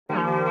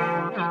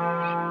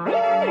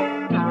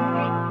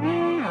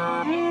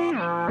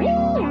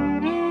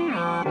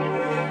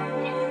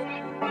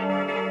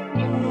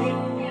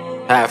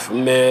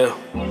$500,000.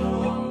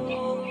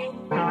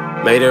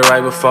 Made it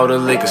right before the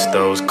liquor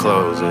stores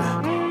closing.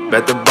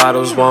 Bet the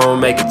bottles won't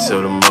make it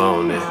till the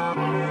morning.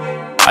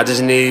 I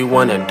just need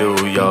one that do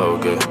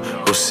yoga,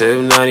 who sip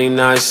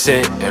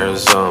 99-cent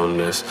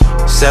Arizonas.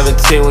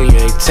 17, we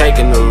ain't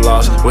taking the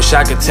loss. Wish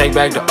I could take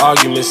back the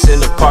arguments in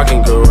the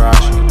parking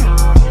garage.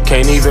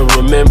 Can't even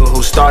remember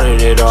who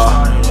started it all.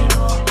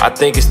 I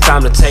think it's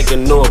time to take a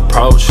new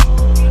approach.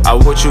 I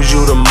would choose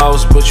you the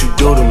most, but you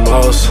do the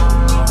most.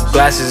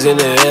 Glasses in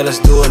the air, let's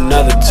do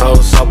another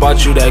toast. I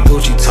bought you that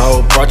Gucci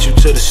tote, brought you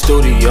to the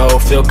studio.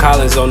 Phil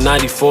Collins on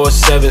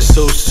 94.7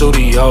 Suit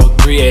Studio.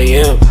 3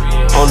 a.m.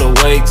 on the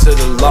way to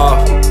the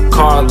loft.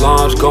 Car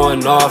alarms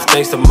going off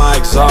thanks to my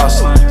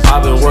exhaust.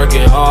 I've been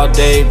working all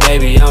day,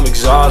 baby, I'm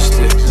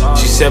exhausted.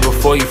 She said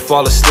before you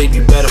fall asleep,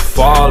 you better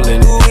fall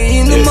in it. We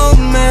in the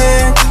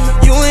moment,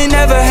 you ain't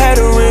never had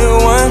a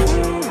real one.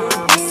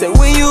 Said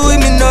when you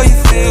with me, know you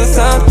feel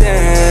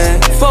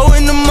something. 4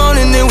 in the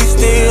morning and we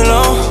still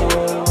on.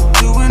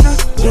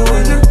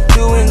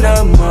 Doing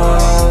the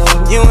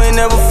most. You ain't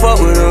never fuck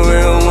with a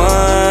real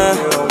one.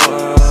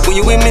 When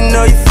you with me,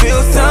 know you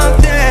feel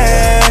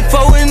something.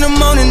 4 in the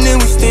morning and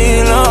we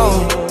still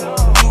on.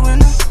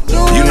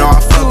 You know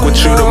I fuck with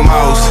you the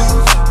most.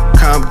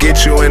 Come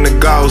get you in the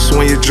ghost.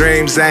 When your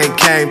dreams ain't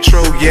came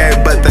true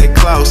yet, but they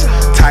close.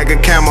 Tiger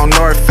camo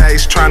North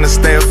Face, tryna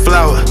stay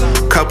afloat.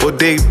 Couple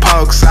deep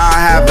pokes, I'll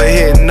have her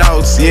hit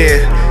notes,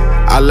 yeah.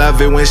 I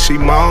love it when she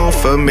moan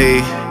for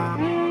me.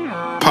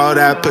 Pour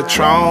that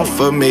Patron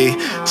for me.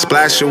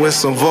 Splash it with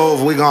some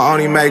Vouv, we gon'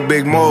 only make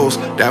big moves.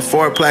 That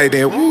foreplay,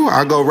 then woo,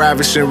 I go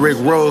ravishing Rick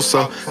Rules.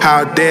 So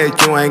how dare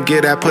you ain't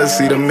get that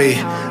pussy to me?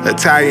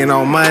 Italian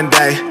on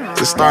Monday,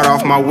 to start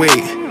off my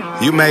week.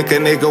 You make a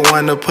nigga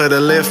wanna put a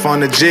lift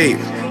on the Jeep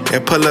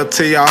and pull up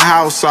to your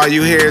house, all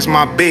you hear is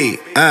my beat.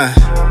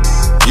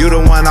 You the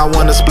one I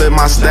wanna split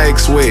my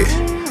steaks with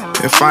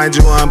and find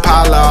you on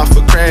Impala off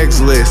of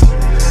Craigslist.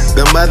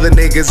 Them other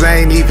niggas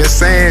ain't even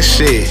saying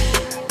shit.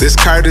 This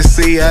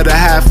courtesy of the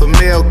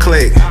 $500,000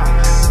 click.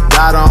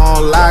 Got her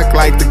on lock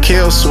like the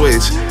kill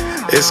switch.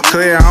 It's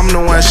clear I'm the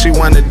one she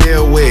wanna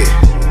deal with.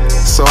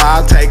 So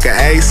I'll take an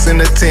ace and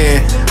a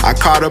 10. I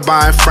caught her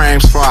buying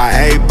frames for our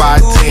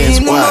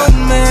 8x10s. What?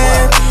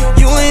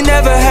 You ain't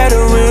never had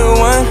a real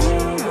one.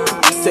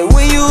 Said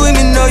when you with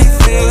me, know you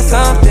feel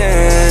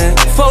something.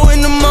 4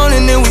 in the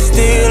morning and we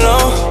still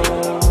on.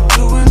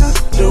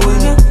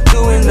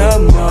 Doing the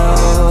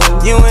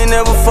most. You ain't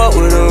never fuck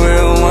with a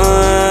real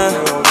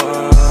one.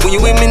 When you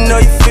with me, know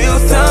you feel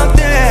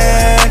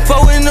something.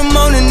 4 in the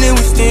morning and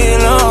we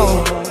still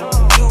on.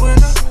 Doing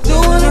the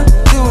most.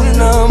 Doing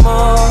the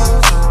most.